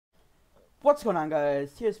What's going on,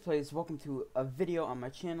 guys? Here's Plays. Welcome to a video on my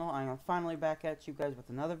channel. I am finally back at you guys with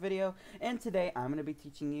another video, and today I'm going to be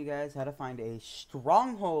teaching you guys how to find a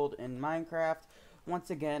stronghold in Minecraft. Once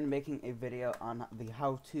again, making a video on the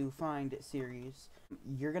how to find series.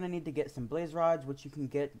 You're going to need to get some blaze rods, which you can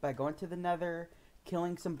get by going to the nether,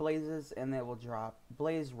 killing some blazes, and they will drop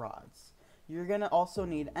blaze rods. You're going to also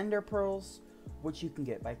need ender pearls, which you can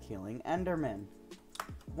get by killing endermen.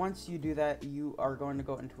 Once you do that, you are going to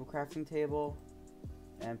go into a crafting table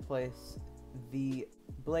and place the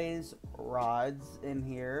blaze rods in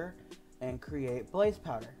here and create blaze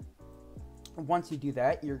powder. Once you do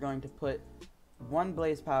that, you're going to put one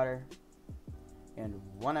blaze powder and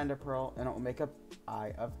one ender pearl, and it will make an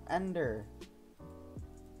eye of ender.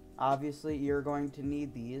 Obviously, you're going to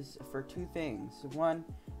need these for two things. One,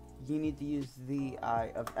 you need to use the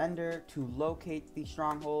eye of ender to locate the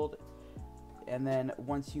stronghold. And then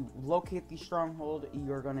once you locate the stronghold,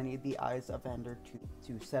 you're going to need the eyes of ender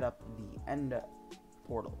to set up the end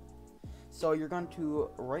portal. So you're going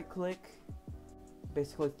to right click,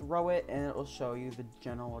 basically throw it, and it will show you the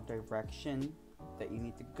general direction that you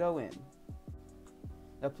need to go in.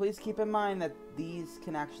 Now please keep in mind that these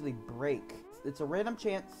can actually break. It's a random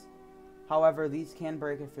chance, however these can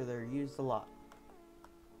break if they're used a lot.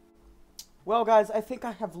 Well guys, I think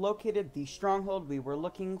I have located the stronghold we were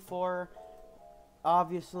looking for.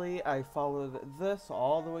 Obviously, I followed this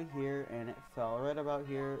all the way here, and it fell right about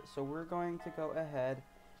here. So we're going to go ahead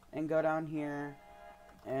and go down here,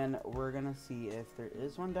 and we're going to see if there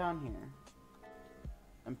is one down here.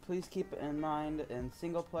 And please keep in mind, in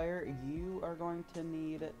single player, you are going to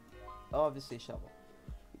need, obviously, a shovel.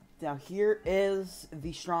 Now here is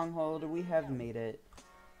the stronghold. We have made it.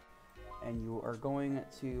 And you are going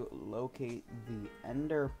to locate the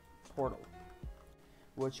ender portal,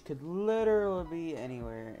 which could literally be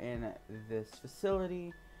anywhere in this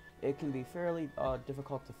facility. It can be fairly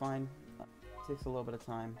difficult to find. It takes a little bit of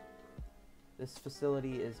time. This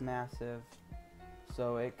facility is massive,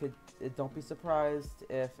 so don't be surprised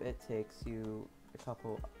if it takes you a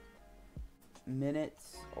couple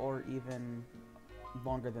minutes or even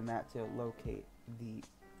longer than that to locate the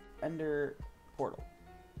ender portal.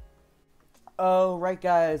 Oh, right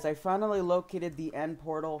guys, I finally located the end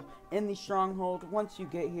portal in the stronghold. Once you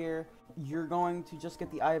get here, you're going to just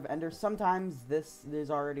get the Eye of Ender. Sometimes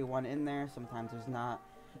there's already one in there, sometimes there's not.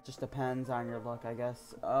 It just depends on your luck, I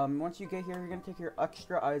guess. Once you get here, you're going to take your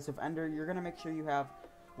extra Eyes of Ender. You're going to make sure you have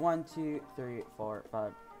 1, 2, 3, 4,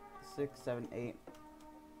 5, 6, 7, 8,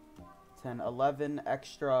 10, 11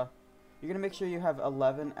 extra. You're going to make sure you have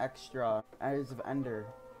 11 extra Eyes of Ender.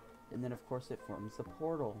 And then, of course, it forms the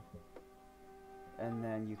portal. And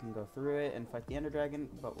then you can go through it and fight the Ender Dragon,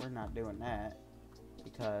 but we're not doing that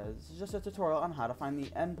because it's just a tutorial on how to find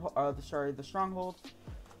the stronghold.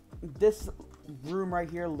 This room right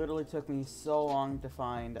here literally took me so long to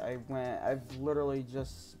find. I've literally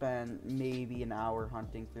just spent maybe an hour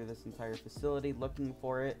hunting through this entire facility looking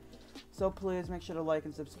for it. So please make sure to like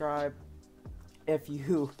and subscribe if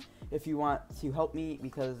you want to help me,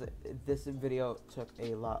 because this video took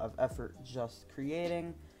a lot of effort just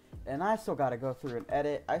creating. And I still gotta go through and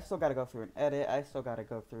edit. I still gotta go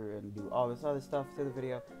through and do all this other stuff to the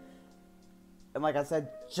video. And like I said,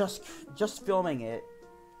 just filming it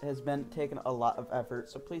has been taking a lot of effort.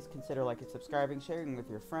 So please consider liking, subscribing, sharing with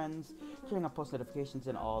your friends, turning on post notifications,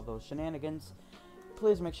 and all those shenanigans.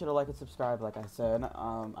 Please make sure to like and subscribe, like I said.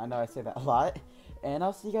 I know I say that a lot. And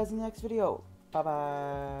I'll see you guys in the next video. Bye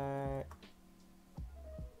bye.